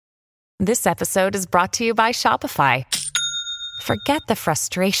This episode is brought to you by Shopify. Forget the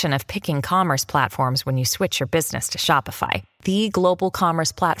frustration of picking commerce platforms when you switch your business to Shopify, the global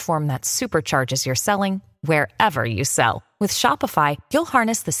commerce platform that supercharges your selling wherever you sell. With Shopify, you'll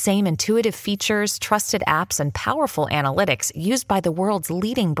harness the same intuitive features, trusted apps, and powerful analytics used by the world's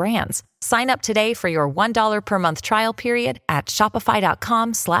leading brands. Sign up today for your $1 per month trial period at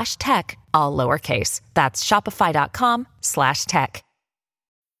shopify.com/tech, all lowercase. That's shopify.com/tech.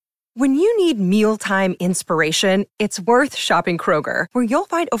 When you need mealtime inspiration, it's worth shopping Kroger, where you'll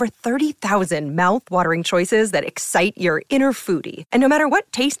find over 30,000 mouth-watering choices that excite your inner foodie. And no matter what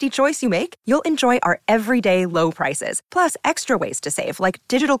tasty choice you make, you'll enjoy our everyday low prices, plus extra ways to save, like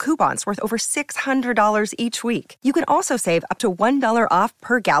digital coupons worth over $600 each week. You can also save up to $1 off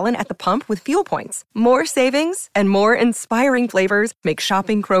per gallon at the pump with fuel points. More savings and more inspiring flavors make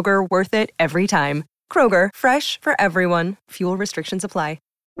shopping Kroger worth it every time. Kroger, fresh for everyone. Fuel restrictions apply.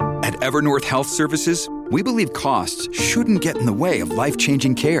 At Evernorth Health Services, we believe costs shouldn't get in the way of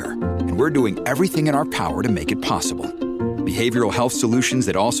life-changing care, and we're doing everything in our power to make it possible. Behavioral health solutions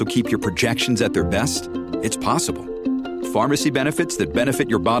that also keep your projections at their best? It's possible. Pharmacy benefits that benefit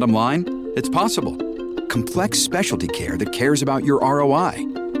your bottom line? It's possible. Complex specialty care that cares about your ROI?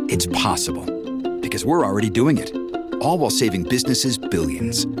 It's possible. Because we're already doing it. All while saving businesses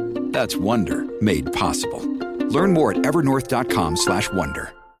billions. That's Wonder made possible. Learn more at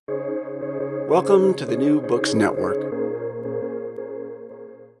evernorth.com/wonder. Welcome to the New Books Network.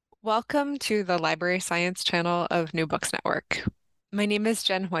 Welcome to the Library Science channel of New Books Network. My name is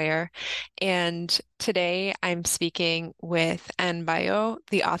Jen Hoyer, and today I'm speaking with Anne Baillot,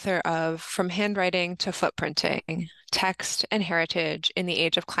 the author of From Handwriting to Footprinting, Text and Heritage in the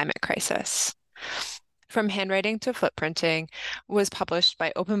Age of Climate Crisis. From Handwriting to Footprinting was published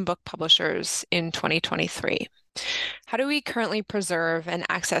by Open Book Publishers in 2023. How do we currently preserve and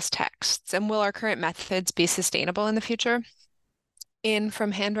access texts, and will our current methods be sustainable in the future? In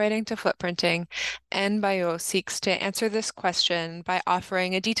From Handwriting to Footprinting, Anne Baillot seeks to answer this question by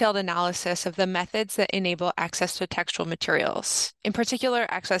offering a detailed analysis of the methods that enable access to textual materials, in particular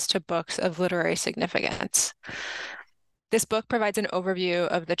access to books of literary significance. This book provides an overview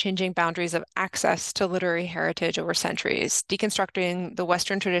of the changing boundaries of access to literary heritage over centuries, deconstructing the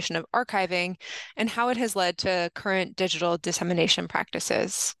Western tradition of archiving and how it has led to current digital dissemination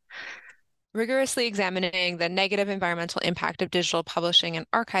practices. Rigorously examining the negative environmental impact of digital publishing and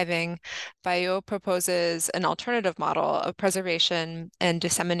archiving, Baillot proposes an alternative model of preservation and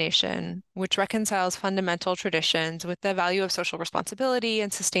dissemination, which reconciles fundamental traditions with the value of social responsibility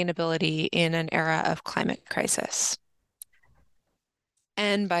and sustainability in an era of climate crisis.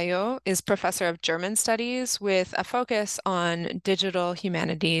 Anne Baillot is professor of German studies with a focus on digital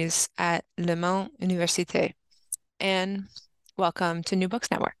humanities at Le Mans Université. Anne, welcome to New Books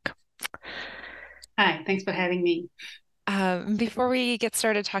Network. Hi, thanks for having me. Before we get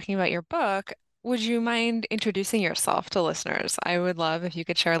started talking about your book, would you mind introducing yourself to listeners? I would love if you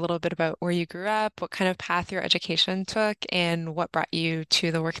could share a little bit about where you grew up, what kind of path your education took, and what brought you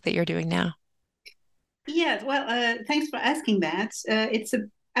to the work that you're doing now. Yeah, well, thanks for asking that.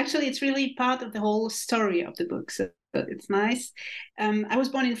 It's really part of the whole story of the book, so it's nice. I was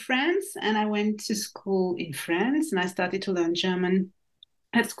born in France, and I went to school in France, and I started to learn German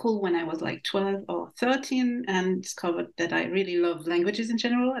at school when I was like 12 or 13, and discovered that I really love languages in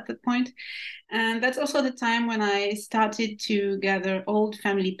general at that point. And that's also the time when I started to gather old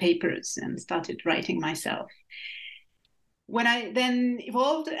family papers and started writing myself. When I then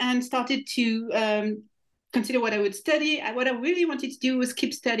evolved and started to consider what I would study, what I really wanted to do was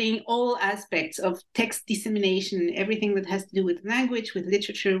keep studying all aspects of text dissemination, everything that has to do with language, with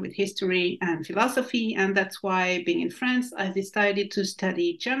literature, with history and philosophy. And that's why, being in France, I decided to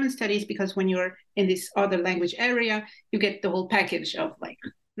study German studies, because when you're in this other language area, you get the whole package of like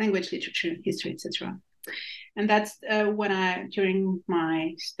language, literature, history, etc. And that's during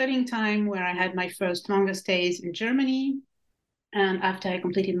my studying time, where I had my first longer stays in Germany. And after I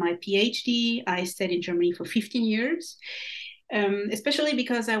completed my PhD, I stayed in Germany for 15 years, especially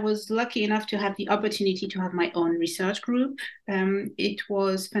because I was lucky enough to have the opportunity to have my own research group. It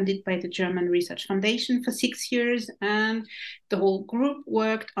was funded by the German Research Foundation for 6 years, and the whole group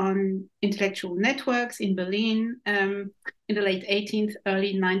worked on intellectual networks in Berlin in the late 18th,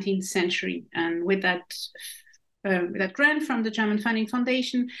 early 19th century. And with that grant from the German Funding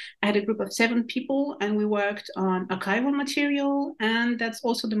Foundation, I had a group of 7 people, and we worked on archival material. And that's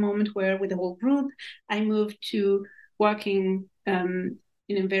also the moment where, with the whole group, I moved to working in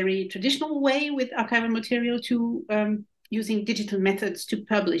a very traditional way with archival material to using digital methods to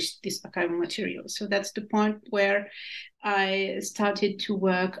publish this archival material. So that's the point where I started to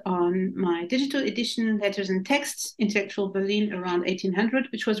work on my digital edition, Letters and Texts, Intellectual Berlin around 1800,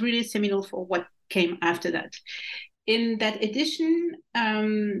 which was really seminal for what came after that. In that edition,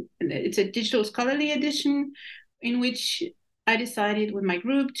 it's a digital scholarly edition in which I decided with my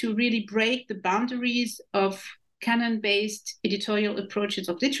group to really break the boundaries of canon-based editorial approaches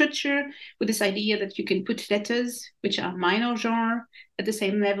of literature with this idea that you can put letters, which are minor genre, at the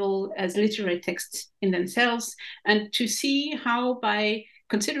same level as literary texts in themselves, and to see how by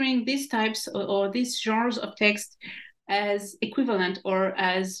considering these types or these genres of text as equivalent or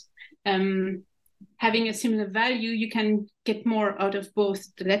as having a similar value, you can get more out of both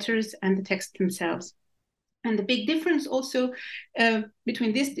the letters and the text themselves. And the big difference also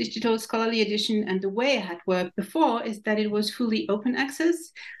between this digital scholarly edition and the way I had worked before is that it was fully open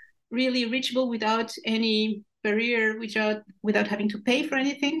access, really reachable without any barrier, without having to pay for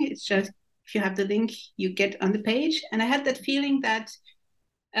anything. It's just, if you have the link, you get on the page. And I had that feeling that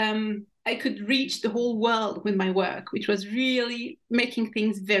I could reach the whole world with my work, which was really making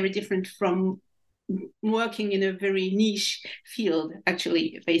things very different from working in a very niche field,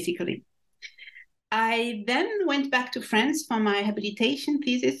 actually, basically. I then went back to France for my habilitation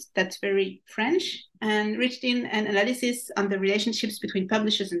thesis, that's very French, and reached in an analysis on the relationships between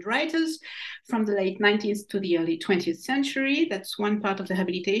publishers and writers from the late 19th to the early 20th century. That's one part of the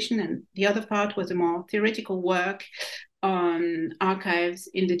habilitation, and the other part was a more theoretical work on archives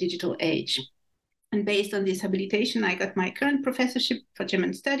in the digital age. And based on this habilitation, I got my current professorship for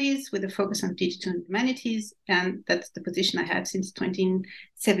German studies with a focus on digital humanities, and that's the position I had since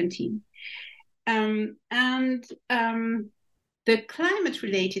 2017. The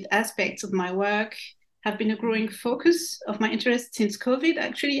climate-related aspects of my work have been a growing focus of my interest since COVID.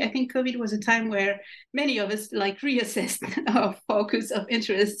 Actually, I think COVID was a time where many of us reassessed our focus of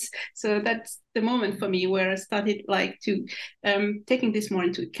interests. So that's the moment for me where I started to taking this more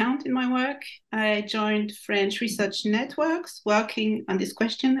into account in my work. I joined French research networks working on this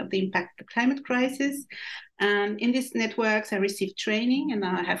question of the impact of the climate crisis. And in these networks, I received training, and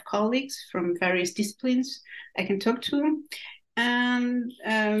I have colleagues from various disciplines I can talk to. And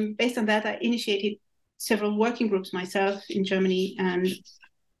based on that, I initiated several working groups myself in Germany and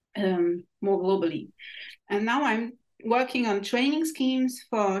more globally. And now I'm working on training schemes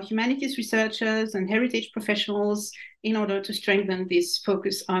for humanities researchers and heritage professionals in order to strengthen this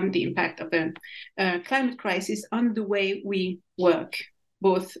focus on the impact of the climate crisis on the way we work,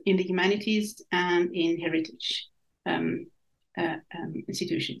 both in the humanities and in heritage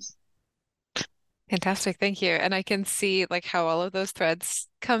institutions. Fantastic, thank you. And I can see how all of those threads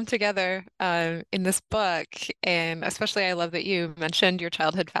come together in this book. And especially I love that you mentioned your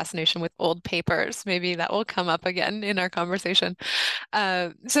childhood fascination with old papers. Maybe that will come up again in our conversation.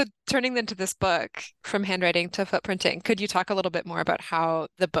 So turning then to this book, From Handwriting to Footprinting, could you talk a little bit more about how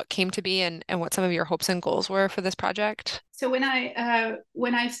the book came to be and what some of your hopes and goals were for this project? So when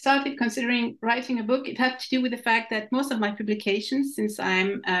I started considering writing a book, it had to do with the fact that most of my publications, since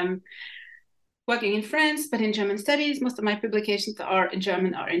I'm working in France, but in German studies, most of my publications are in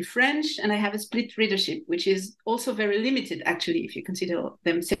German or in French, and I have a split readership, which is also very limited, actually, if you consider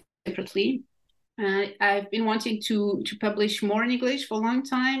them separately. I've been wanting to publish more in English for a long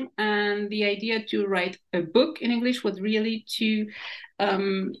time, and the idea to write a book in English was really to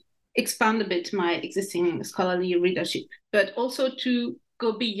expand a bit my existing scholarly readership, but also to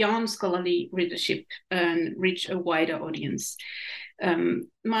go beyond scholarly readership and reach a wider audience.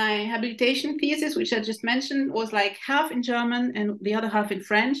 My habilitation thesis, which I just mentioned, was half in German and the other half in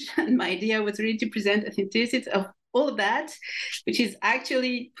French. And my idea was really to present a synthesis of all of that, which is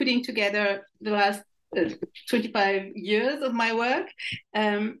actually putting together the last 25 years of my work.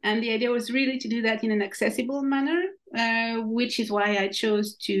 And the idea was really to do that in an accessible manner, which is why I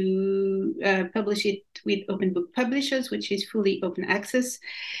chose to publish it with Open Book Publishers, which is fully open access.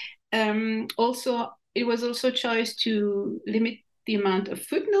 Also, it was also a choice to limit the amount of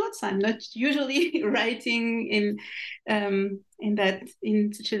footnotes. I'm not usually writing in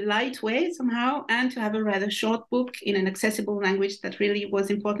such a light way somehow, and to have a rather short book in an accessible language that really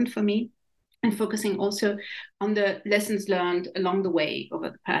was important for me, and focusing also on the lessons learned along the way over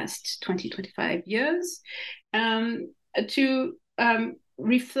the past 25 years, to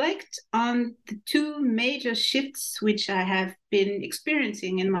reflect on the two major shifts which I have been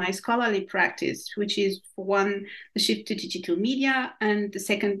experiencing in my scholarly practice, which is, for one, the shift to digital media, and the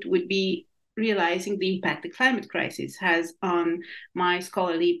second would be realizing the impact the climate crisis has on my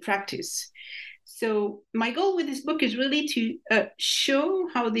scholarly practice. So my goal with this book is really to show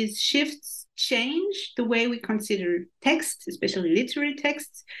how these shifts change the way we consider text, especially literary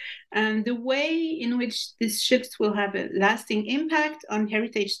texts, and the way in which these shifts will have a lasting impact on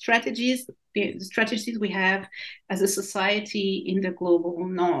heritage strategies, the strategies we have as a society in the global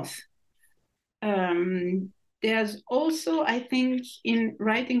north. There's also, I think, in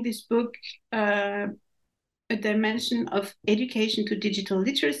writing this book, a dimension of education to digital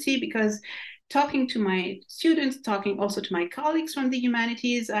literacy, because talking to my students, talking also to my colleagues from the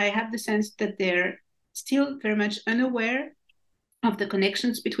humanities, I have the sense that they're still very much unaware of the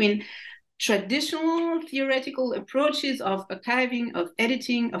connections between traditional theoretical approaches of archiving, of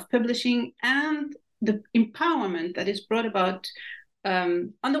editing, of publishing, and the empowerment that is brought about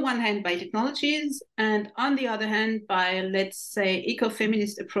on the one hand by technologies, and on the other hand by, let's say,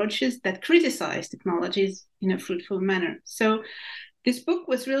 ecofeminist approaches that criticize technologies in a fruitful manner. So this book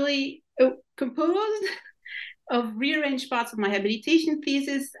was really composed of rearranged parts of my habilitation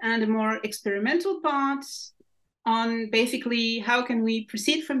thesis and a more experimental part on basically how can we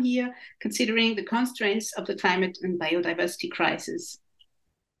proceed from here, considering the constraints of the climate and biodiversity crisis.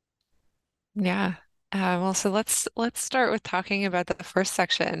 Yeah. Well, so let's start with talking about the first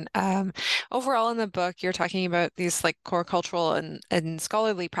section. Overall in the book, you're talking about these like core cultural and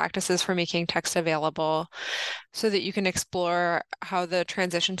scholarly practices for making text available so that you can explore how the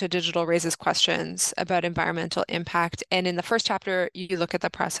transition to digital raises questions about environmental impact. And in the first chapter, you look at the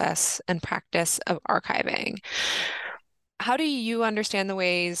process and practice of archiving. How do you understand the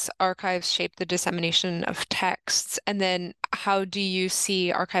ways archives shape the dissemination of texts? And then how do you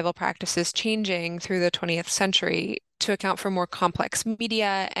see archival practices changing through the 20th century to account for more complex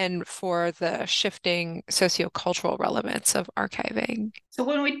media and for the shifting sociocultural relevance of archiving? So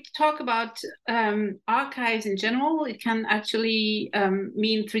when we talk about archives in general, it can actually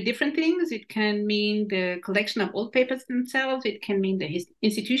mean three different things. It can mean the collection of old papers themselves. It can mean the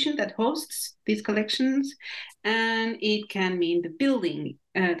institution that hosts these collections. And it can mean the building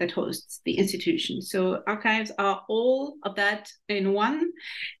that hosts the institution. So archives are all of that in one.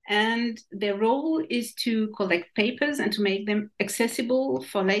 And their role is to collect papers and to make them accessible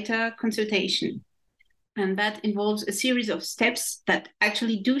for later consultation. And that involves a series of steps that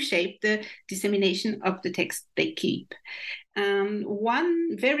actually do shape the dissemination of the text they keep.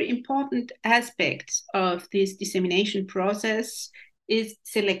 One very important aspect of this dissemination process is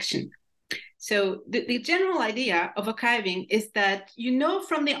selection. So the general idea of archiving is that you know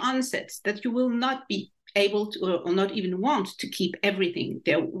from the onset that you will not be able to, or not even want to keep everything.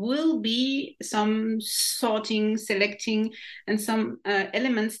 There will be some sorting, selecting, and some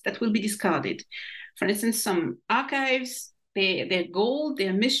elements that will be discarded. For instance, some archives, their goal,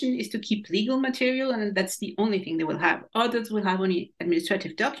 their mission is to keep legal material, and that's the only thing they will have. Others will have only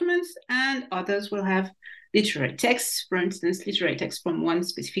administrative documents, and others will have literary texts, for instance, literary texts from one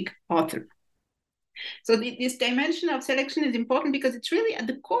specific author. So this dimension of selection is important because it's really at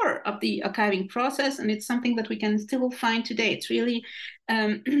the core of the archiving process, and it's something that we can still find today. It's really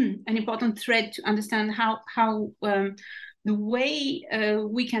an important thread to understand how the way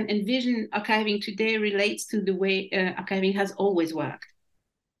we can envision archiving today relates to the way archiving has always worked.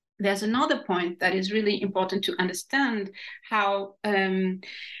 There's another point that is really important to understand how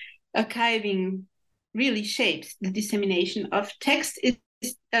archiving really shapes the dissemination of text is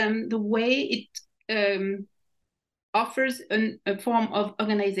the way it offers a form of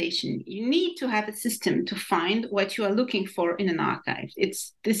organization. You need to have a system to find what you are looking for in an archive.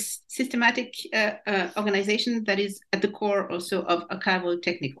 It's this systematic organization that is at the core also of archival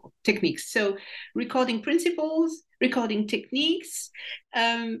techniques. So recording principles, recording techniques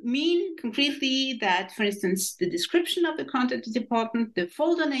mean concretely that, for instance, the description of the content is important, the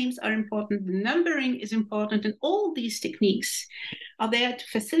folder names are important, the numbering is important, and all these techniques are there to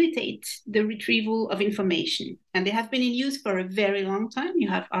facilitate the retrieval of information. And they have been in use for a very long time. You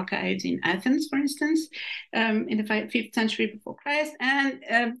have archives in Athens, for instance, in the 5th century before Christ.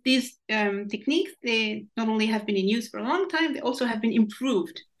 And these techniques, they not only have been in use for a long time, they also have been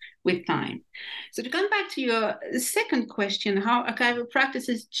improved with time. So to come back to your second question, how archival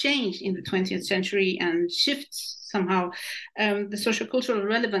practices changed in the 20th century and shift somehow the social-cultural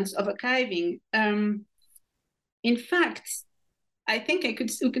relevance of archiving. In fact, I think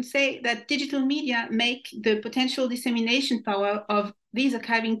we could say that digital media make the potential dissemination power of these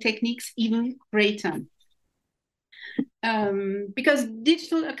archiving techniques even greater. because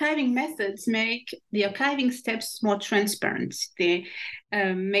digital archiving methods make the archiving steps more transparent. They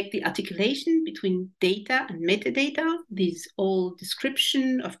make the articulation between data and metadata, these all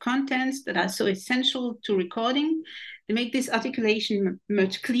description of contents that are so essential to recording. They make this articulation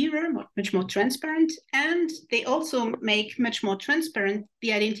much clearer, much more transparent, and they also make much more transparent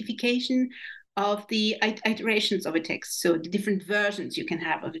the identification of the iterations of a text, so the different versions you can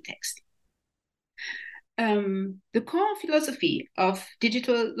have of a text. The core philosophy of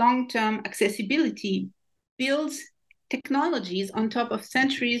digital long-term accessibility builds technologies on top of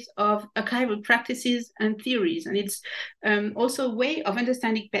centuries of archival practices and theories. And it's also a way of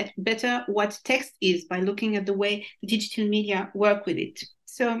understanding better what text is by looking at the way the digital media work with it.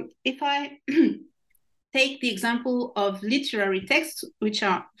 So if I take the example of literary texts, which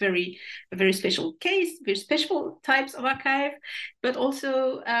are a very special case, very special types of archive, but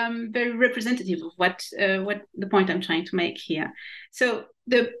also very representative of what the point I'm trying to make here. So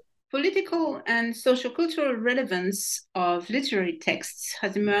the political and social-cultural relevance of literary texts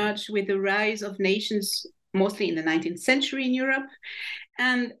has emerged with the rise of nations, mostly in the 19th century in Europe.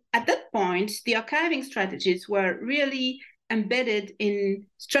 And at that point, the archiving strategies were really embedded in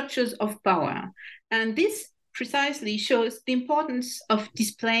structures of power. And this precisely shows the importance of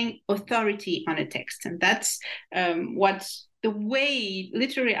displaying authority on a text. And that's what the way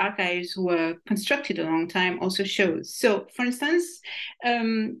literary archives were constructed a long time also shows. So, for instance,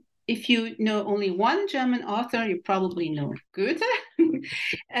 if you know only one German author, you probably know Goethe.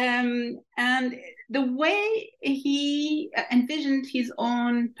 And the way he envisioned his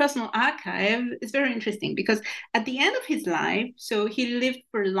own personal archive is very interesting, because at the end of his life, so he lived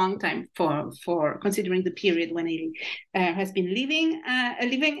for a long time for considering the period when he has been living.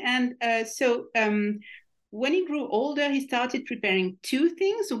 When he grew older, he started preparing two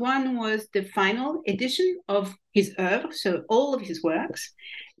things. One was the final edition of his oeuvre, so all of his works,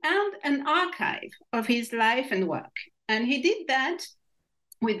 and an archive of his life and work. And he did that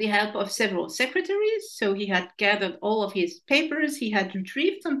with the help of several secretaries. So he had gathered all of his papers. He had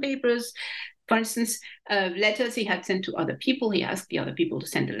retrieved some papers. For instance, letters he had sent to other people. He asked the other people to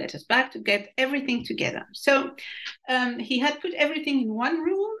send the letters back to get everything together. So he had put everything in one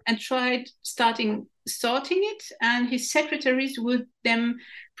room and tried sorting it, and his secretaries would then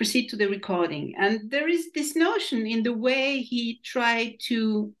proceed to the recording. And there is this notion in the way he tried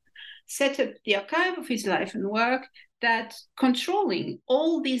to set up the archive of his life and work that controlling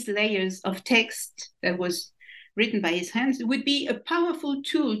all these layers of text that was written by his hands would be a powerful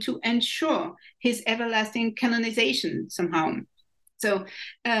tool to ensure his everlasting canonization somehow. So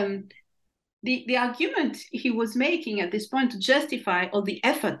the argument he was making at this point to justify all the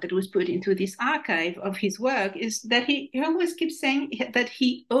effort that was put into this archive of his work is that he always keeps saying that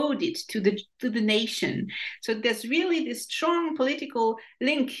he owed it to the nation. So there's really this strong political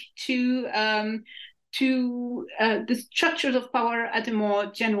link to the structures of power at a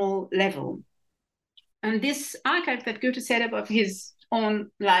more general level. And this archive that Goethe set up of his own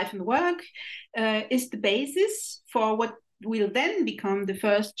life and work is the basis for what will then become the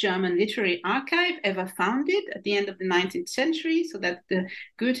first German literary archive ever founded at the end of the 19th century, so that's the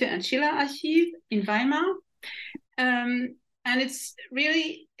Goethe and Schiller Archive in Weimar. And it's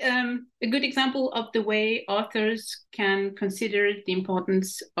really a good example of the way authors can consider the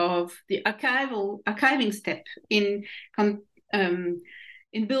importance of the archiving step in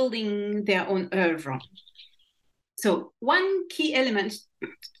building their own oeuvre. So one key element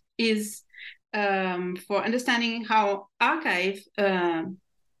is for understanding how archive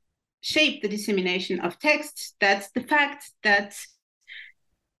shape the dissemination of texts. That's the fact that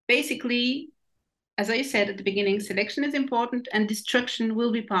basically, as I said at the beginning, selection is important and destruction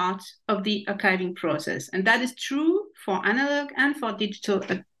will be part of the archiving process. And that is true for analog and for digital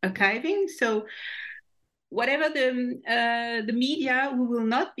archiving. So whatever the media, we will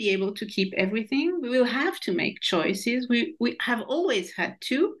not be able to keep everything. We will have to make choices. We have always had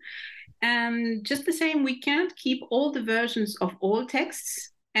to. And just the same, we can't keep all the versions of all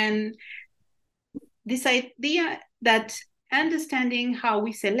texts. And this idea that understanding how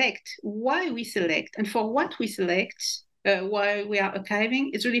we select, why we select, and for what we select while we are archiving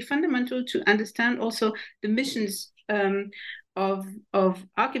is really fundamental to understand also the missions of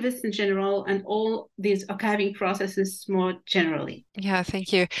archivists in general and all these archiving processes more generally. Yeah,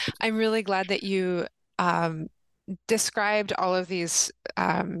 thank you. I'm really glad that you described all of these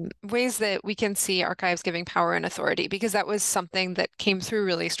ways that we can see archives giving power and authority, because that was something that came through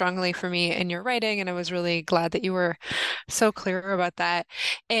really strongly for me in your writing, and I was really glad that you were so clear about that.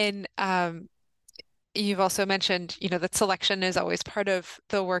 And you've also mentioned, that selection is always part of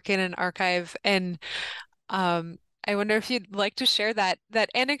the work in an archive, and I wonder if you'd like to share that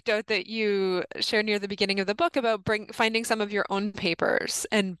anecdote that you share near the beginning of the book about finding some of your own papers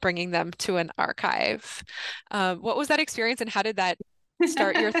and bringing them to an archive. What was that experience, and how did that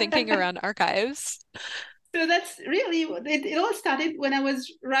start your thinking around archives? So that's really, it all started when I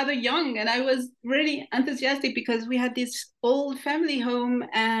was rather young, and I was really enthusiastic because we had this old family home,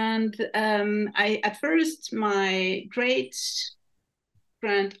 and at first my great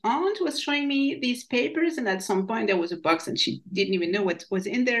grand aunt was showing me these papers, and at some point there was a box and she didn't even know what was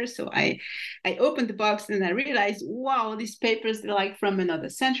in there. So I opened the box and I realized, wow, these papers, they're like from another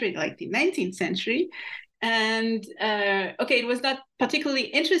century, like the 19th century. And okay, it was not particularly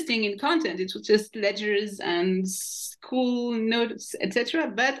interesting in content. It was just ledgers and school notes,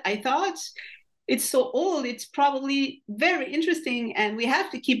 etc. But I thought, it's so old, it's probably very interesting, and we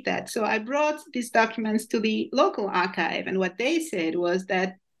have to keep that. So I brought these documents to the local archive, and what they said was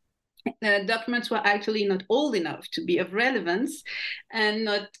that documents were actually not old enough to be of relevance, and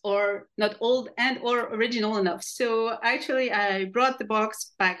not old and or original enough. So actually I brought the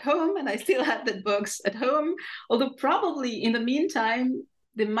box back home, and I still have that box at home, although probably in the meantime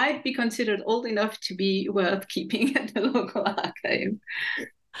they might be considered old enough to be worth keeping at the local archive.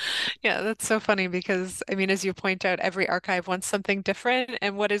 Yeah, that's so funny because, I mean, as you point out, every archive wants something different,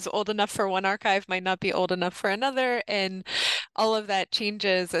 and what is old enough for one archive might not be old enough for another, and all of that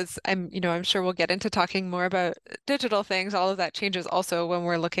changes as I'm sure we'll get into talking more about digital things. All of that changes also when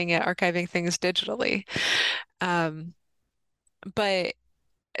we're looking at archiving things digitally. Um, but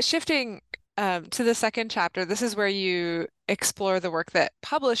shifting to the second chapter, this is where you explore the work that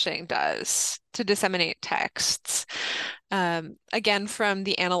publishing does to disseminate texts, again, from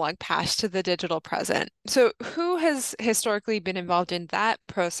the analog past to the digital present. So, who has historically been involved in that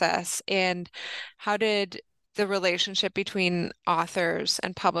process, and how did the relationship between authors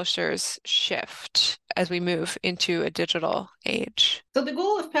and publishers shift as we move into a digital age? So the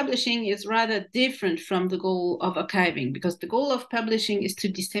goal of publishing is rather different from the goal of archiving, because the goal of publishing is to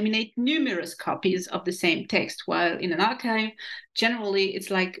disseminate numerous copies of the same text, while in an archive, generally it's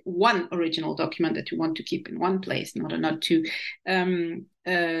like one original document that you want to keep in one place in order not to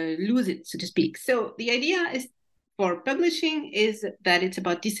lose it, so to speak. So the idea is for publishing is that it's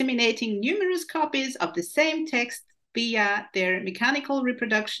about disseminating numerous copies of the same text via their mechanical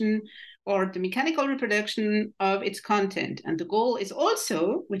reproduction or the mechanical reproduction of its content. And the goal is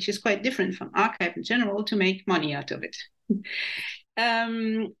also, which is quite different from archive in general, to make money out of it.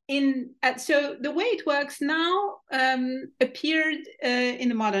 So the way it works now appeared in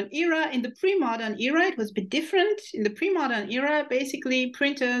the modern era. In the pre-modern era, it was a bit different. In the pre-modern era, basically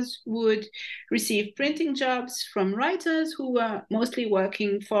printers would receive printing jobs from writers who were mostly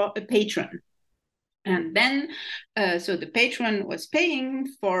working for a patron. And then, so the patron was paying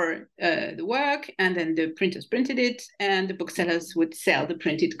for the work, and then the printers printed it, and the booksellers would sell the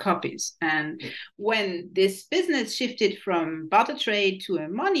printed copies. And when this business shifted from barter trade to a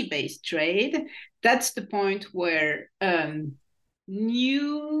money-based trade, that's the point where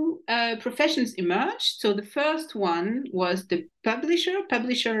new professions emerged. So the first one was the publisher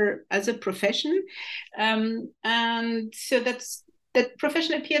as a profession. And so that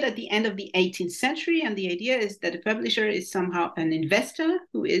profession appeared at the end of the 18th century, and the idea is that a publisher is somehow an investor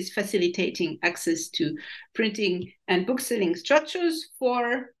who is facilitating access to printing and bookselling structures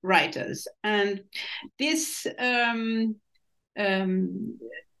for writers. And this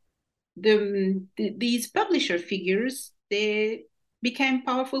these publisher figures, they became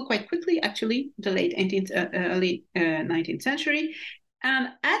powerful quite quickly, actually, the late 18th, early 19th century. And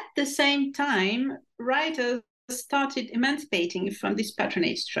at the same time, writers started emancipating from these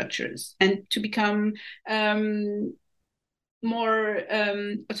patronage structures and to become more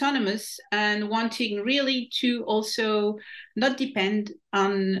autonomous, and wanting really to also not depend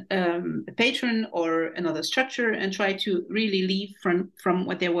on a patron or another structure, and try to really live from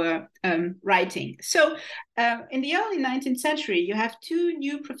what they were writing. So in the early 19th century, you have two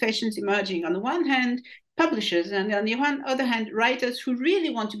new professions emerging. On the one hand, publishers, and on the other hand, writers who really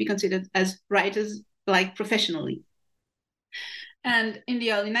want to be considered as writers, like professionally. And in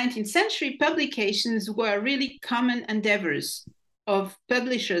the early 19th century, publications were really common endeavors of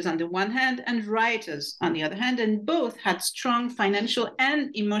publishers on the one hand and writers on the other hand, and both had strong financial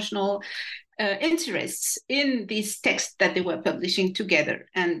and emotional interests in these texts that they were publishing together.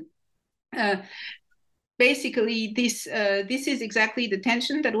 And basically, this is exactly the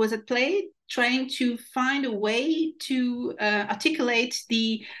tension that was at play, trying to find a way to articulate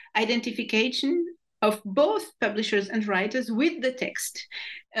the identification of both publishers and writers with the text.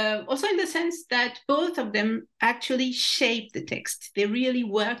 Also in the sense that both of them actually shape the text. They really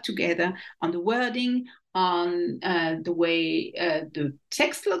work together on the wording, on the way the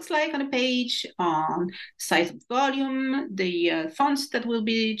text looks like on a page, on size of volume, the fonts that will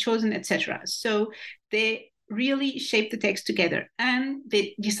be chosen, etc. So they really shape the text together, and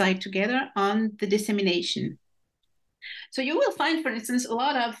they decide together on the dissemination. So you will find, for instance, a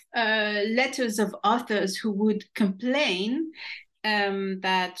lot of letters of authors who would complain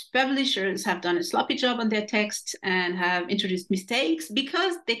that publishers have done a sloppy job on their texts and have introduced mistakes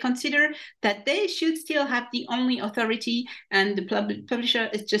because they consider that they should still have the only authority and the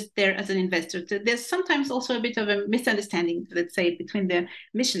publisher is just there as an investor. So there's sometimes also a bit of a misunderstanding, let's say, between the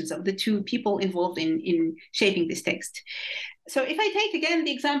missions of the two people involved in shaping this text. So if I take again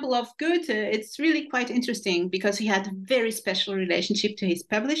the example of Goethe, it's really quite interesting because he had a very special relationship to his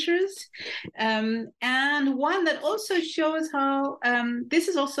publishers, and one that also shows how this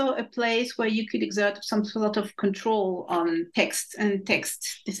is also a place where you could exert some sort of control on text and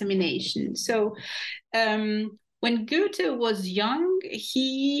text dissemination. So when Goethe was young,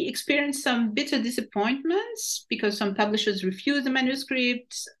 he experienced some bitter disappointments because some publishers refused the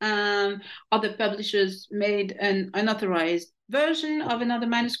manuscript. Other publishers made an unauthorized version of another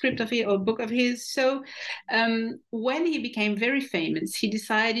manuscript of his or book of his. So when he became very famous, he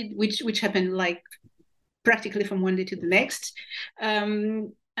decided, which happened like practically from one day to the next,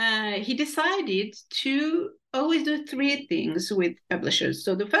 he decided to always do three things with publishers.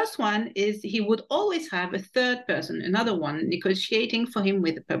 So the first one is he would always have a third person, another one, negotiating for him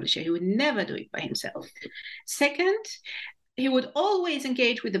with the publisher. He would never do it by himself. Second, he would always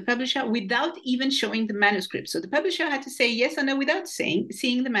engage with the publisher without even showing the manuscript. So the publisher had to say yes or no without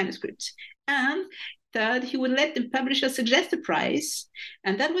seeing the manuscript. And third, he would let the publisher suggest a price.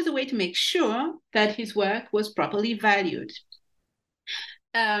 And that was a way to make sure that his work was properly valued.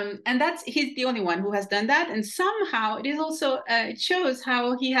 And he's the only one who has done that. And somehow it is also, it shows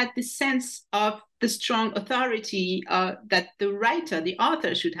how he had this sense of the strong authority that the writer, the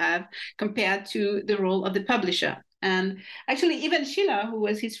author should have compared to the role of the publisher. And actually, even Schiller, who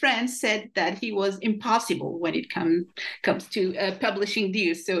was his friend, said that he was impossible when it comes to publishing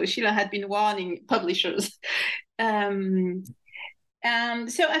deals. So Schiller had been warning publishers. So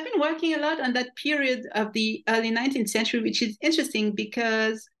I've been working a lot on that period of the early 19th century, which is interesting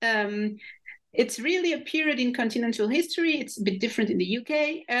because it's really a period in continental history. It's a bit different in the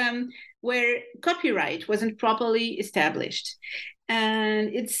UK, where copyright wasn't properly established. And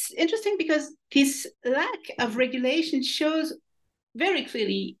it's interesting because this lack of regulation shows very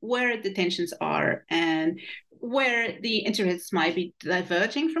clearly where the tensions are and where the interests might be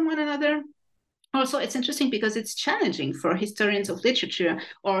diverging from one another. Also, it's interesting because it's challenging for historians of literature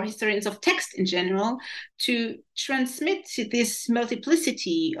or historians of text in general to transmit this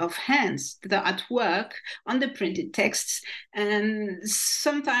multiplicity of hands that are at work on the printed texts, and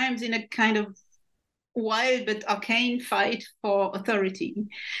sometimes in a kind of wild but arcane fight for authority.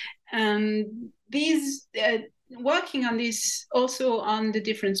 And these working on this also on the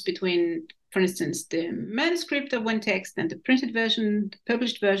difference between, for instance, the manuscript of one text and the printed version, the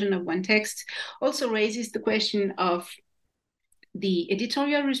published version of one text, also raises the question of the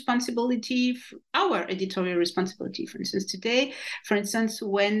editorial responsibility, our editorial responsibility. For instance, today, for instance,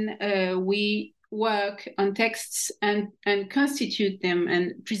 when we work on texts and constitute them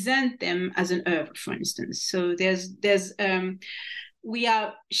and present them as an oeuvre, for instance. So we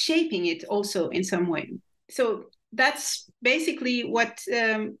are shaping it also in some way. So that's basically what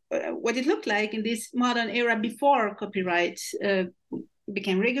it looked like in this modern era before copyright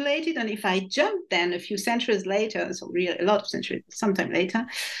became regulated. And if I jump then a few centuries later, so really a lot of centuries, sometime later,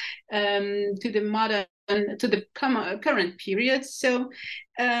 to the current period. So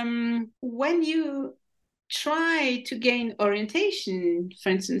when you try to gain orientation, for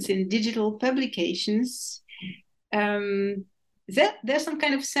instance, in digital publications, there's some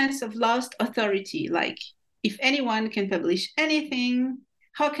kind of sense of lost authority. Like, if anyone can publish anything,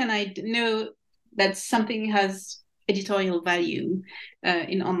 how can I know that something has editorial value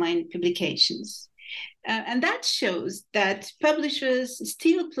in online publications? And that shows that publishers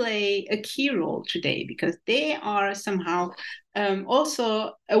still play a key role today because they are somehow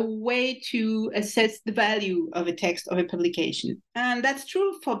also a way to assess the value of a text of a publication. And that's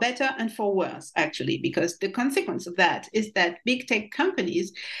true for better and for worse, actually, because the consequence of that is that big tech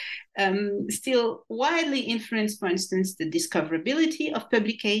companies still widely influence, for instance, the discoverability of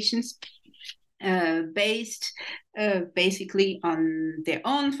publications based basically on their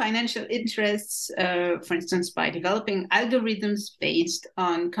own financial interests, for instance, by developing algorithms based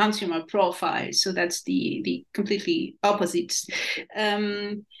on consumer profiles. So that's the completely opposite.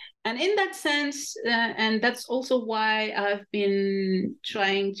 And in that sense, and that's also why I've been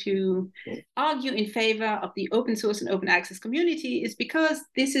trying to argue in favor of the open source and open access community, is because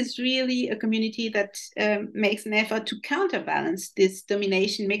this is really a community that makes an effort to counterbalance this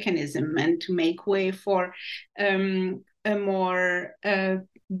domination mechanism and to make way for a more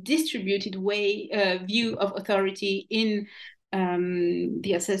distributed view of authority in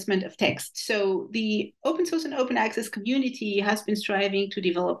the assessment of text. So the open source and open access community has been striving to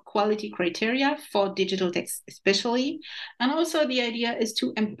develop quality criteria for digital text especially. And also the idea is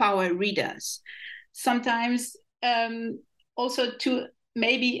to empower readers. Sometimes also to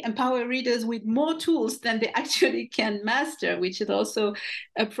maybe empower readers with more tools than they actually can master, which is also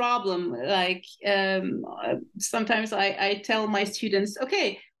a problem. Like sometimes I tell my students,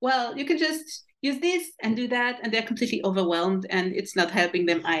 okay, well, you can just use this and do that, and they're completely overwhelmed, and it's not helping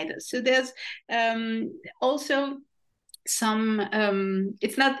them either. So there's also some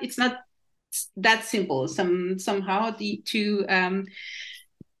it's not that simple somehow to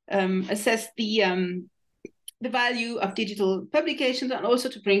assess the value of digital publications, and also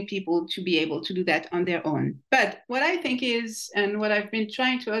to bring people to be able to do that on their own. But what I think is, and what I've been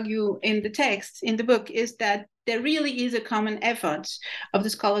trying to argue in the text, in the book, is that there really is a common effort of the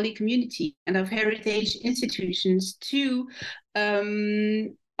scholarly community and of heritage institutions to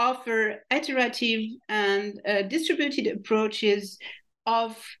offer iterative and distributed approaches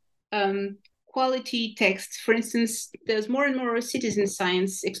of quality texts. For instance, there's more and more citizen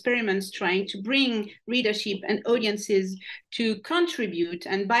science experiments trying to bring readership and audiences to contribute.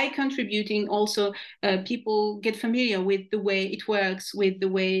 And by contributing, also people get familiar with the way it works, with the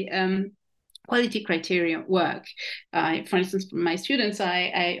way quality criteria work. For instance, for my students,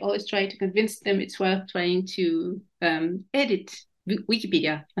 I always try to convince them it's worth trying to edit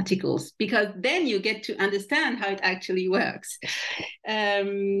Wikipedia articles, because then you get to understand how it actually works.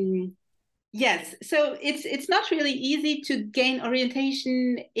 Yes, so it's not really easy to gain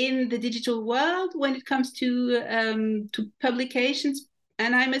orientation in the digital world when it comes to publications.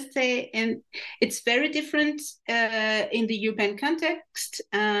 And I must say, and it's very different in the European context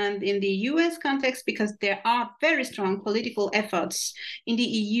and in the US context, because there are very strong political efforts in the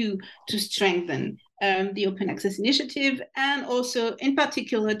EU to strengthen the Open Access Initiative, and also in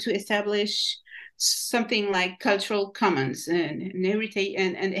particular to establish something like cultural commons, and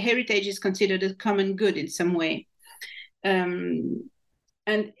heritage is considered a common good in some way. And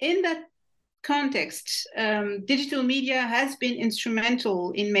in that context, digital media has been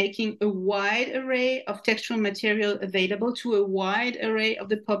instrumental in making a wide array of textual material available to a wide array of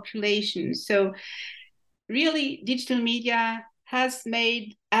the population. So really, digital media has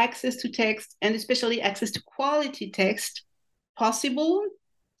made access to text, and especially access to quality text, possible,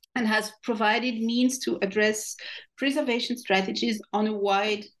 and has provided means to address preservation strategies on a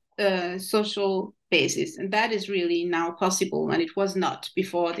wide social basis. And that is really now possible, and it was not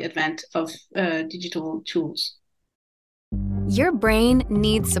before the advent of digital tools. Your brain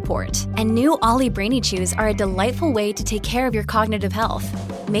needs support, and new Ollie Brainy Chews are a delightful way to take care of your cognitive health.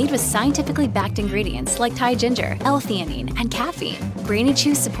 Made with scientifically backed ingredients like Thai ginger, L-theanine, and caffeine, Brainy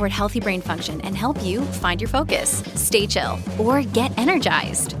Chews support healthy brain function and help you find your focus, stay chill, or get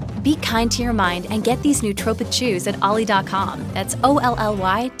energized. Be kind to your mind and get these nootropic chews at ollie.com. That's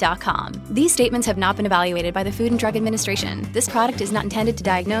OLLY.com. These statements have not been evaluated by the Food and Drug Administration. This product is not intended to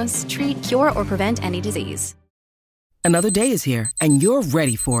diagnose, treat, cure, or prevent any disease. Another day is here, and you're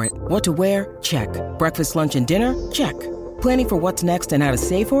ready for it. What to wear? Check. Breakfast, lunch, and dinner? Check. Planning for what's next and how to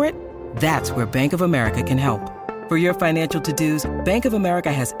save for it? That's where Bank of America can help. For your financial to-dos, Bank of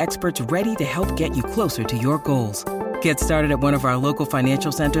America has experts ready to help get you closer to your goals. Get started at one of our local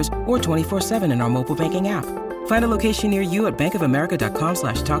financial centers or 24/7 in our mobile banking app. Find a location near you at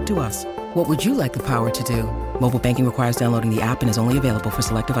bankofamerica.com/talktous. What would you like the power to do? Mobile banking requires downloading the app and is only available for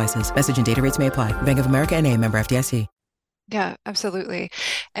select devices. Message and data rates may apply. Bank of America NA, member FDIC. Yeah, absolutely.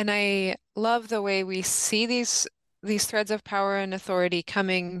 And I love the way we see these threads of power and authority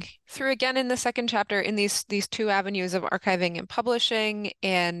coming through again in the second chapter in these two avenues of archiving and publishing.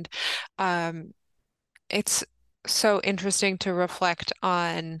 And it's so interesting to reflect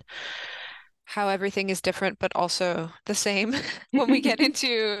on how everything is different, but also the same when we get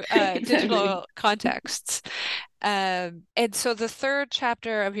into digital contexts. And so the third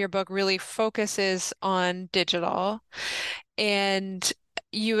chapter of your book really focuses on digital, and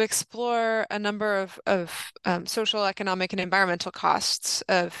you explore a number of social, economic, and environmental costs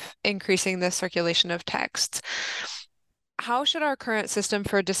of increasing the circulation of text. how should our current system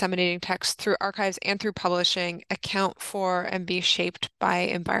for disseminating text through archives and through publishing account for and be shaped by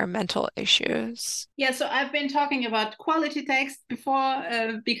environmental issues? Yeah, so I've been talking about quality text before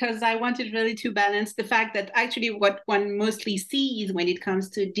because I wanted really to balance the fact that actually what one mostly sees when it comes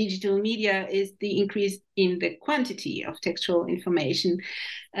to digital media is the increase in the quantity of textual information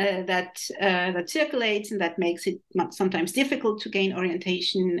that circulates, and that makes it sometimes difficult to gain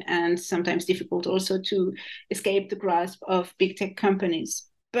orientation and sometimes difficult also to escape the grasp of big tech companies.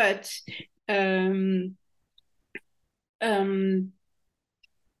 But I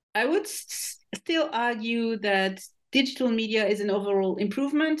would still argue that digital media is an overall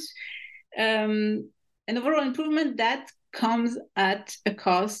improvement. An overall improvement that comes at a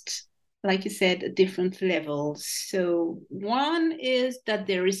cost, like you said, at different levels. So one is that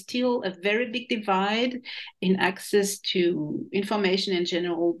there is still a very big divide in access to information in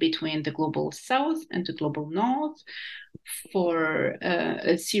general between the global south and the global north for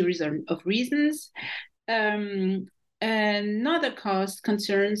a series of reasons. Another cost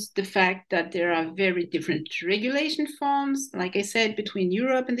concerns the fact that there are very different regulation forms, like I said, between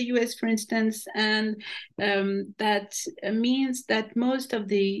Europe and the US, for instance, and that means that most of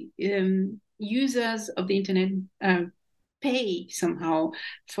the users of the internet pay somehow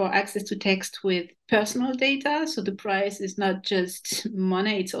for access to text with personal data. So the price is not just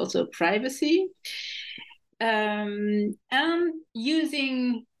money, it's also privacy. And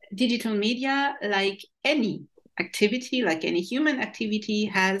using digital media, like any activity, like any human activity,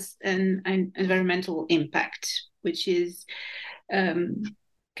 has an environmental impact, which is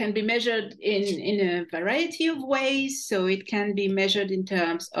can be measured in a variety of ways. So it can be measured in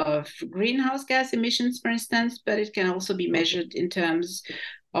terms of greenhouse gas emissions, for instance, but it can also be measured in terms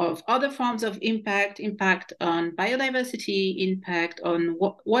of other forms of impact on biodiversity, impact on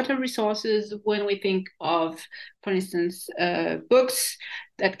water resources. When we think of, for instance, books,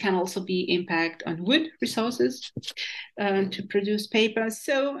 that can also be impact on wood resources to produce paper.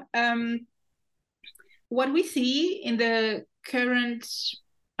 So what we see in the current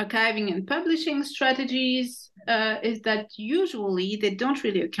archiving and publishing strategies is that usually they don't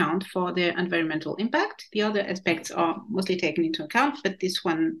really account for their environmental impact. The other aspects are mostly taken into account, but this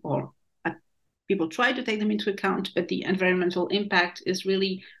one, or people try to take them into account, but the environmental impact is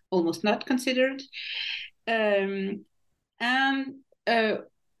really almost not considered. And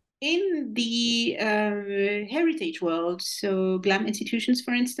in the heritage world, so GLAM institutions,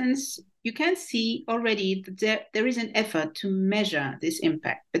 for instance, you can see already that there is an effort to measure this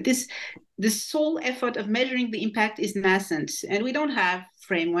impact. But the sole effort of measuring the impact is nascent, and we don't have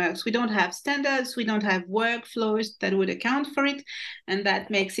frameworks, we don't have standards, we don't have workflows that would account for it, and that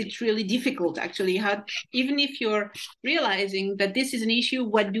makes it really difficult, actually. Even if you're realizing that this is an issue,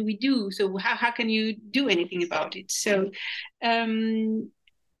 what do we do? So how can you do anything about it? So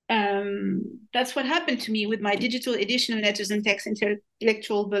that's what happened to me with my digital edition of Letters and Texts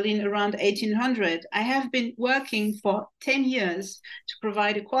Intellectual Berlin around 1800. I have been working for 10 years to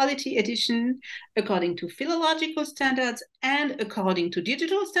provide a quality edition according to philological standards and according to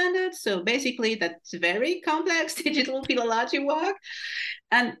digital standards. So basically, that's very complex digital philology work.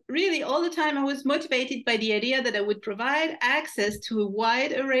 And really, all the time, I was motivated by the idea that I would provide access to a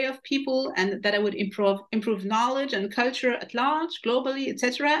wide array of people, and that I would improve knowledge and culture at large, globally,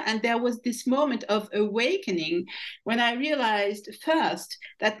 etc. And there was this moment of awakening when I realized first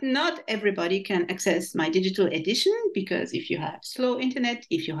that not everybody can access my digital edition, because if you have slow internet,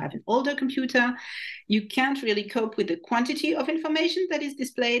 if you have an older computer, you can't really cope with the quantity of information that is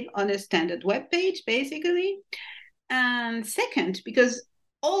displayed on a standard web page, basically. And second, because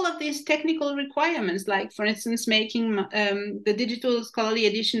all of these technical requirements, like, for instance, making the digital scholarly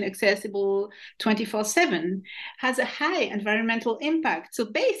edition accessible 24/7, has a high environmental impact. So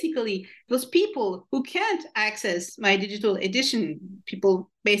basically, those people who can't access my digital edition, people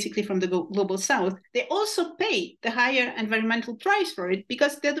basically from the global south, they also pay the higher environmental price for it,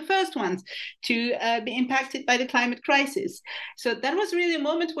 because they're the first ones to be impacted by the climate crisis. So that was really a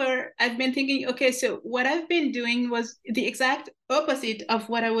moment where I've been thinking, okay, so what I've been doing was the exact opposite of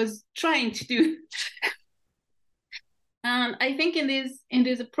what I was trying to do. And I think in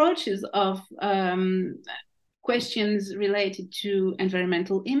these approaches of questions related to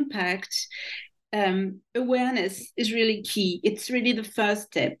environmental impact, awareness is really key. It's really the first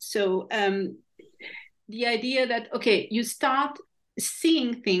step. So the idea that, okay, you start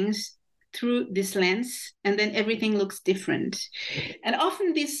seeing things through this lens, and then everything looks different. And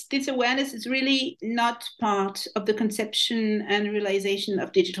often this awareness is really not part of the conception and realization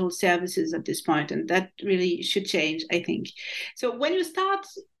of digital services at this point, and that really should change, I think. So when you start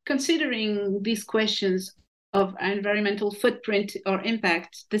considering these questions of environmental footprint or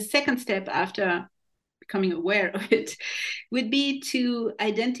impact, the second step after becoming aware of it would be to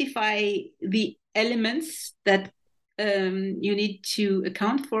identify the elements that you need to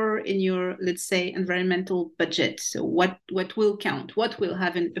account for in your, let's say, environmental budget. So what will count, what will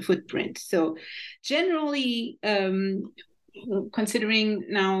have a footprint. So generally, considering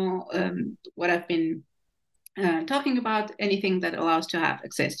now what I've been talking about, anything that allows to have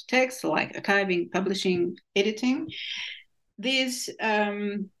access to text, like archiving, publishing, editing, these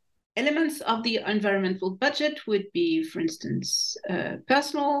elements of the environmental budget would be, for instance,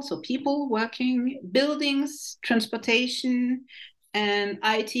 personal, so people working, buildings, transportation, and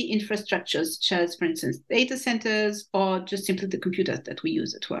IT infrastructures, such as, for instance, data centers, or just simply the computers that we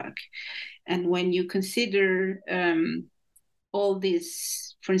use at work. And when you consider all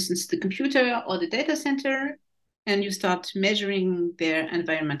this, for instance, the computer or the data center, and you start measuring their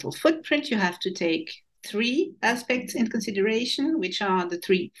environmental footprint, you have to take three aspects in consideration, which are the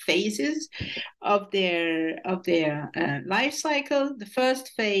three phases of their life cycle. The first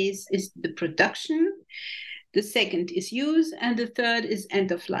phase is the production, the second is use, and the third is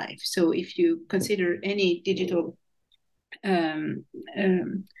end of life. So if you consider any digital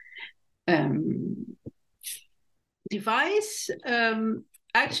device,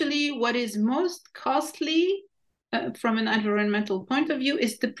 actually what is most costly from an environmental point of view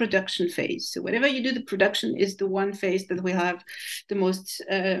is the production phase. So whatever you do, the production is the one phase that will have the most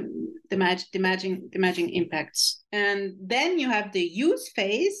damaging impacts. And then you have the use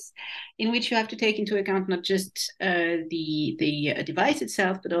phase, in which you have to take into account not just the device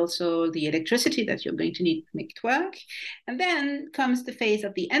itself, but also the electricity that you're going to need to make it work. And then comes the phase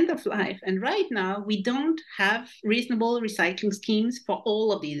of the end of life. And right now, we don't have reasonable recycling schemes for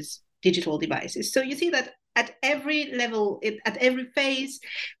all of these digital devices. So you see that at every level, at every phase,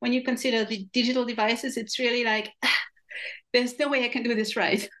 when you consider the digital devices, it's really like, there's no way I can do this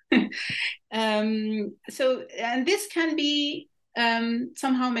right. And this can be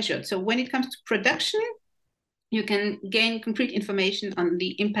somehow measured. So when it comes to production, you can gain concrete information on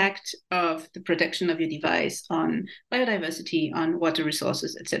the impact of the production of your device on biodiversity, on water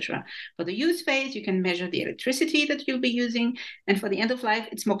resources, etc. For the use phase, you can measure the electricity that you'll be using. And for the end of life,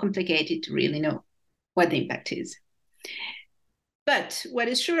 it's more complicated to really know what the impact is. But what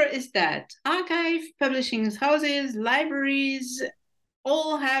is sure is that archive, publishing houses, libraries,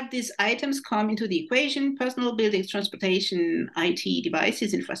 all have these items come into the equation: personal, buildings, transportation, IT,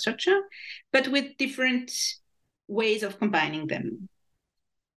 devices, infrastructure, but with different ways of combining them.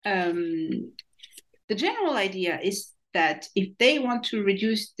 The general idea is that if they want to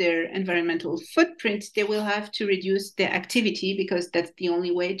reduce their environmental footprint, they will have to reduce their activity, because that's the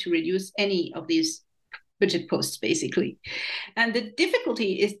only way to reduce any of these budget posts, basically. And the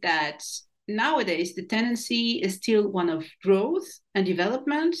difficulty is that nowadays the tendency is still one of growth and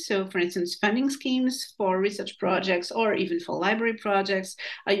development. So, for instance, funding schemes for research projects or even for library projects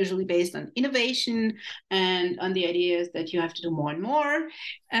are usually based on innovation and on the ideas that you have to do more and more,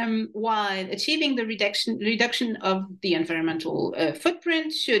 while achieving the reduction of the environmental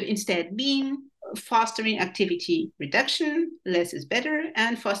footprint should instead mean fostering activity reduction, less is better,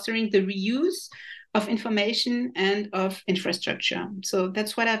 and fostering the reuse of information and of infrastructure. So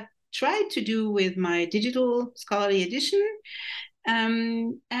that's what I've tried to do with my digital scholarly edition.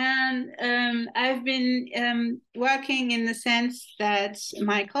 I've been working in the sense that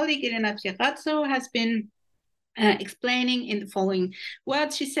my colleague Elena Pierrazzo has been explaining in the following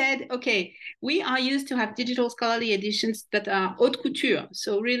words. She said, okay, we are used to have digital scholarly editions that are haute couture,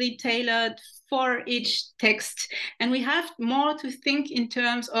 so really tailored for each text. And we have more to think in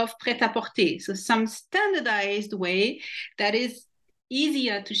terms of prêt-à-porter, so some standardized way that is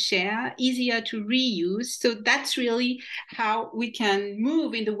easier to share, easier to reuse. So that's really how we can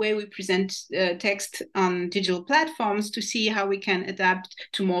move in the way we present text on digital platforms, to see how we can adapt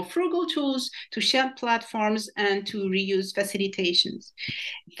to more frugal tools, to shared platforms, and to reuse facilitations.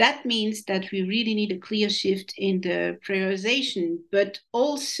 That means that we really need a clear shift in the prioritization, but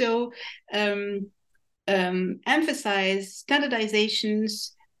also emphasize standardization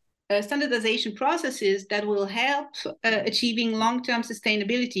processes that will help achieving long-term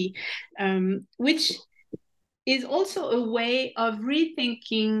sustainability, which is also a way of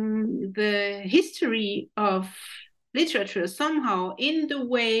rethinking the history of literature somehow in the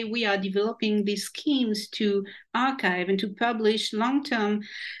way we are developing these schemes to archive and to publish long-term,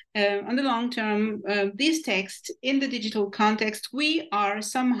 these texts in the digital context. We are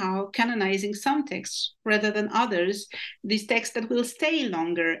somehow canonizing some texts rather than others, these texts that will stay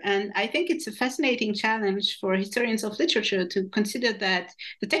longer. And I think it's a fascinating challenge for historians of literature to consider that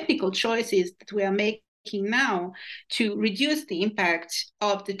the technical choices that we are making now to reduce the impact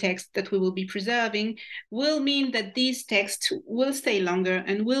of the text that we will be preserving will mean that these texts will stay longer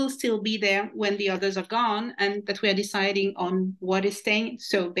and will still be there when the others are gone, and that we are deciding on what is staying.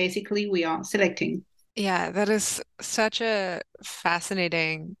 So basically, we are selecting. Yeah, that is such a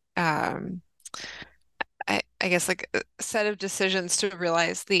fascinating I guess like a set of decisions to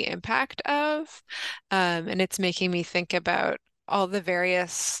realize the impact of. And it's making me think about all the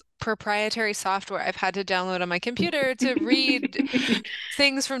various proprietary software I've had to download on my computer to read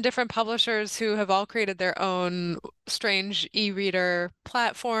things from different publishers who have all created their own strange e-reader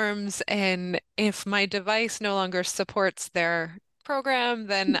platforms. And if my device no longer supports their program,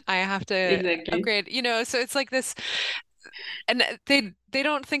 then I have to Exactly. upgrade, so it's like this, and they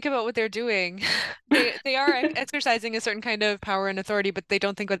don't think about what they're doing. They are exercising a certain kind of power and authority, but they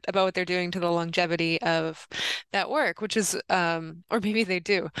don't think about what they're doing to the longevity of that work, which is or maybe they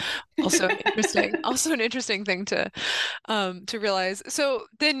do. Also interesting. Also an interesting thing to realize. So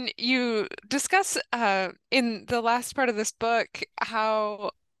then you discuss in the last part of this book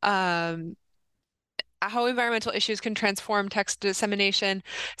how environmental issues can transform text dissemination,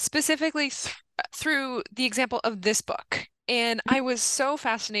 specifically through the example of this book. And I was so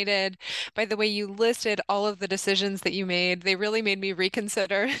fascinated by the way you listed all of the decisions that you made. They really made me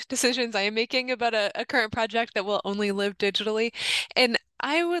reconsider decisions I am making about a current project that will only live digitally. And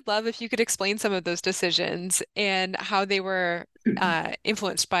I would love if you could explain some of those decisions and how they were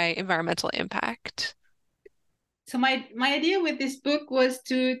influenced by environmental impact. So my idea with this book was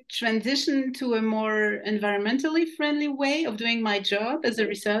to transition to a more environmentally friendly way of doing my job as a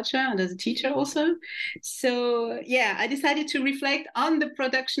researcher and as a teacher also. So yeah, I decided to reflect on the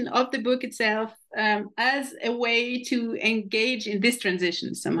production of the book itself as a way to engage in this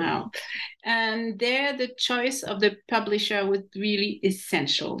transition somehow. And there, the choice of the publisher was really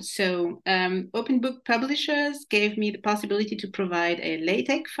essential. So open book publishers gave me the possibility to provide a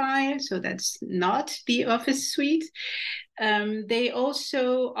LaTeX file, so that's not the Office suite. They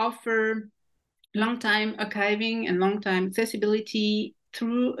also offer long-time archiving and long-time accessibility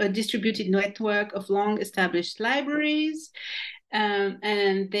through a distributed network of long-established libraries.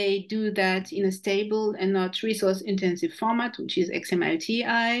 And they do that in a stable and not resource-intensive format, which is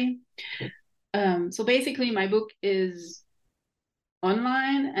XML-TI. So basically, my book is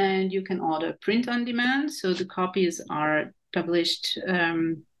online, and you can order print on demand. So the copies are published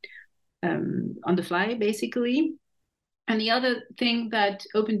on the fly, basically. And the other thing that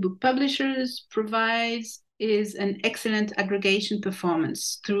open book publishers provides is an excellent aggregation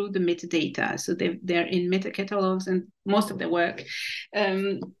performance through the metadata. So they're in meta catalogs, and most of their work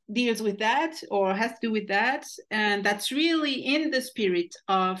deals with that or has to do with that. And that's really in the spirit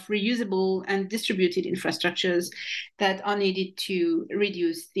of reusable and distributed infrastructures that are needed to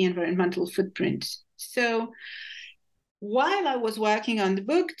reduce the environmental footprint. So while I was working on the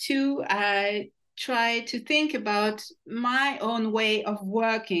book too, I try to think about my own way of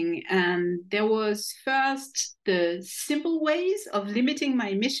working. And there was first the simple ways of limiting my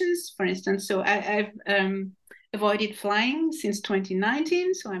emissions, for instance. So I've avoided flying since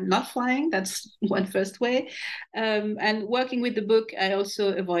 2019, so I'm not flying. That's one first way. And working with the book, I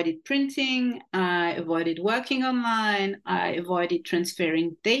also avoided printing. I avoided working online. I avoided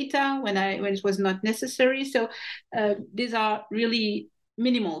transferring data when it was not necessary. So these are really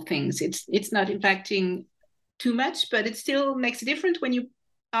minimal things. It's not impacting too much, but it still makes a difference when you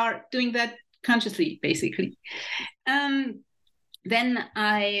are doing that consciously, basically. Then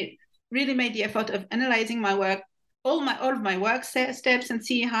I really made the effort of analyzing my work, all of my work steps, and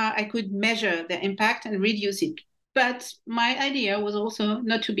see how I could measure the impact and reduce it. But my idea was also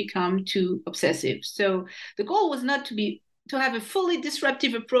not to become too obsessive. So the goal was not to have a fully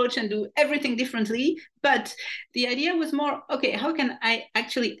disruptive approach and do everything differently. But the idea was more, okay, how can I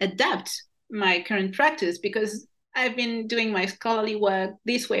actually adapt my current practice? Because I've been doing my scholarly work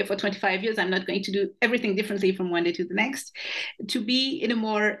this way for 25 years. I'm not going to do everything differently from one day to the next, to be in a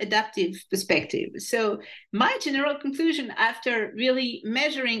more adaptive perspective. So my general conclusion, after really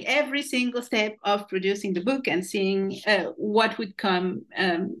measuring every single step of producing the book and seeing what would come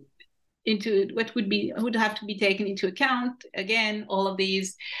into what would have to be taken into account, again, all of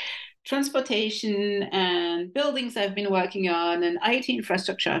these transportation and buildings I've been working on and IT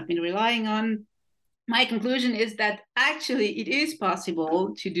infrastructure I've been relying on, my conclusion is that actually it is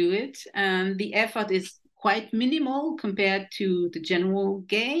possible to do it, and the effort is quite minimal compared to the general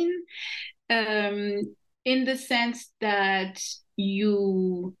gain, in the sense that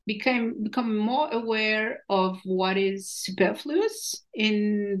you become more aware of what is superfluous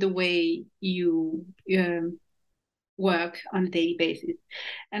in the way you work on a daily basis.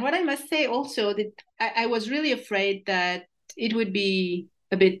 And what I must say also that I was really afraid that it would be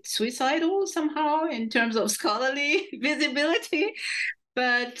a bit suicidal somehow in terms of scholarly visibility.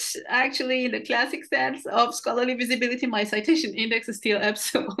 But actually, in the classic sense of scholarly visibility, my citation index is still up,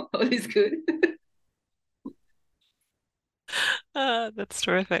 so all is good. That's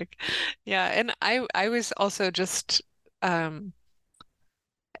terrific. Yeah, and I was also just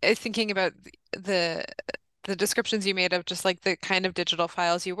thinking about the the descriptions you made of just like the kind of digital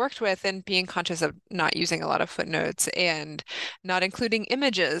files you worked with and being conscious of not using a lot of footnotes and not including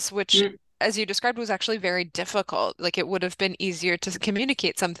images, which Mm. as you described was actually very difficult. Like it would have been easier to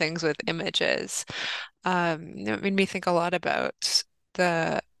communicate some things with images. It made me think a lot about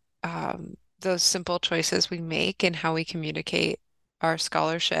the those simple choices we make and how we communicate our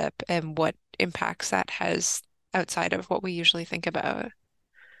scholarship and what impacts that has outside of what we usually think about.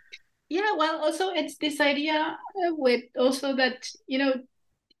 Yeah, well, also it's this idea with also that,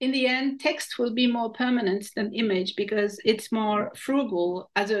 in the end, text will be more permanent than image because it's more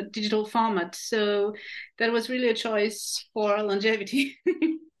frugal as a digital format. So that was really a choice for longevity.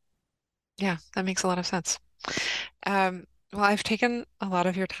 Yeah, that makes a lot of sense. Well, I've taken a lot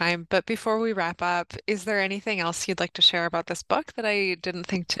of your time, but before we wrap up, is there anything else you'd like to share about this book that I didn't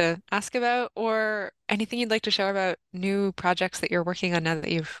think to ask about, or anything you'd like to share about new projects that you're working on now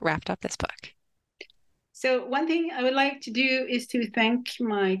that you've wrapped up this book? So one thing I would like to do is to thank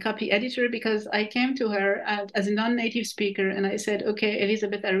my copy editor because I came to her as a non-native speaker and I said, okay,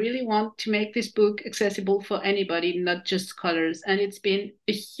 Elizabeth, I really want to make this book accessible for anybody, not just scholars. And it's been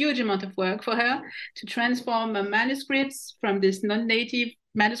a huge amount of work for her to transform my manuscripts from this non-native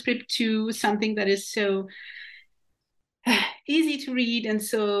manuscript to something that is so easy to read. And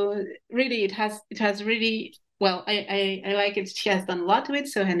so really it has really well, I like it. She has done a lot to it.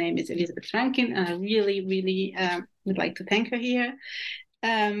 So her name is Elizabeth Rankin, and I really, really would like to thank her here.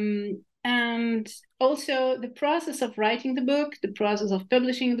 And also the process of writing the book, the process of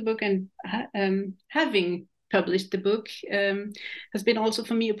publishing the book, and having published the book has been also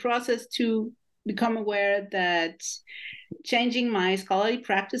for me a process to become aware that changing my scholarly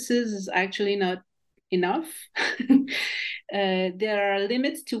practices is actually not enough. There are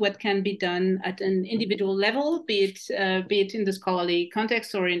limits to what can be done at an individual level, be it in the scholarly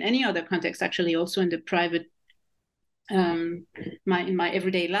context or in any other context, actually also in the private, in my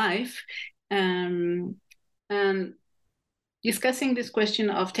everyday life. And discussing this question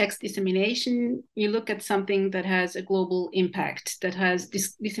of text dissemination, you look at something that has a global impact, that has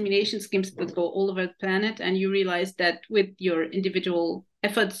dissemination schemes that go all over the planet, and you realize that with your individual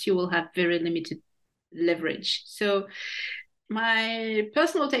efforts, you will have very limited leverage. So my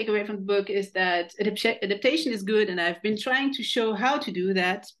personal takeaway from the book is that adaptation is good, and I've been trying to show how to do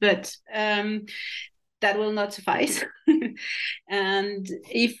that, but that will not suffice. And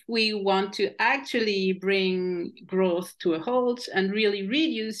if we want to actually bring growth to a halt and really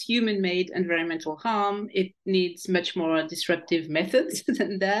reduce human-made environmental harm, it needs much more disruptive methods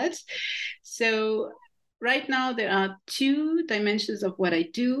than that. So right now, there are two dimensions of what I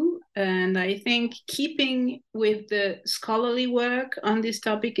do. And I think keeping with the scholarly work on this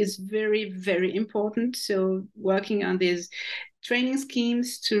topic is very, very important. So working on these training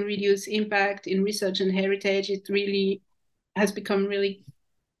schemes to reduce impact in research and heritage, it really has become really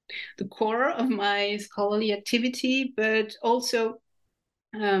the core of my scholarly activity, but also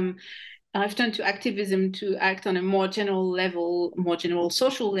I've turned to activism to act on a more general level, more general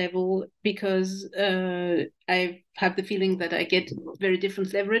social level, because I have the feeling that I get very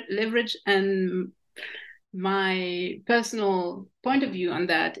different leverage. And my personal point of view on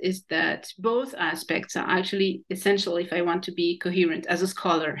that is that both aspects are actually essential if I want to be coherent as a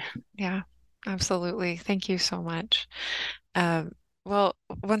scholar. Yeah, absolutely. Thank you so much. Um, well,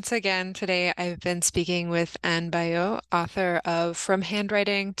 once again, today I've been speaking with Anne Baillot, author of From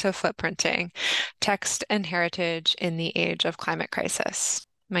Handwriting to Footprinting, Text and Heritage in the Age of Climate Crisis.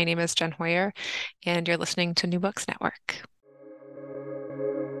 My name is Jen Hoyer, and you're listening to New Books Network.